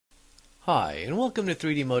Hi, and welcome to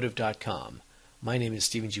 3dmotive.com. My name is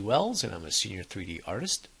Stephen G. Wells, and I'm a senior 3D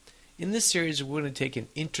artist. In this series, we're going to take an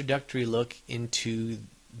introductory look into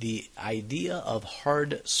the idea of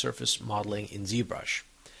hard surface modeling in ZBrush.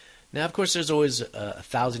 Now, of course, there's always a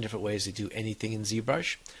thousand different ways to do anything in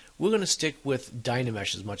ZBrush. We're going to stick with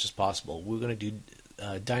Dynamesh as much as possible. We're going to do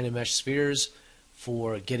Dynamesh spheres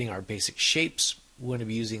for getting our basic shapes. We're going to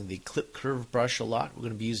be using the clip curve brush a lot. We're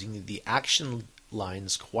going to be using the action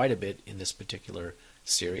lines quite a bit in this particular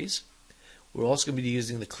series. We're also going to be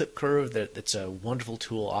using the clip curve. That's a wonderful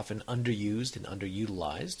tool, often underused and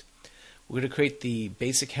underutilized. We're going to create the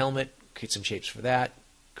basic helmet, create some shapes for that,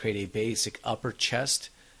 create a basic upper chest,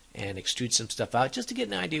 and extrude some stuff out just to get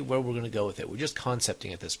an idea where we're going to go with it. We're just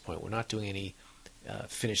concepting at this point. We're not doing any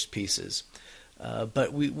finished pieces.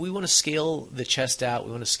 But we want to scale the chest out.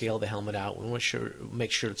 We want to scale the helmet out. We want to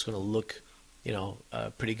make sure it's going to look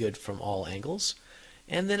pretty good from all angles.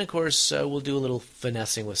 And then, of course, we'll do a little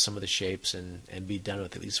finessing with some of the shapes and be done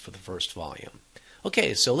with at least for the first volume.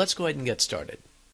 Okay, so let's go ahead and get started.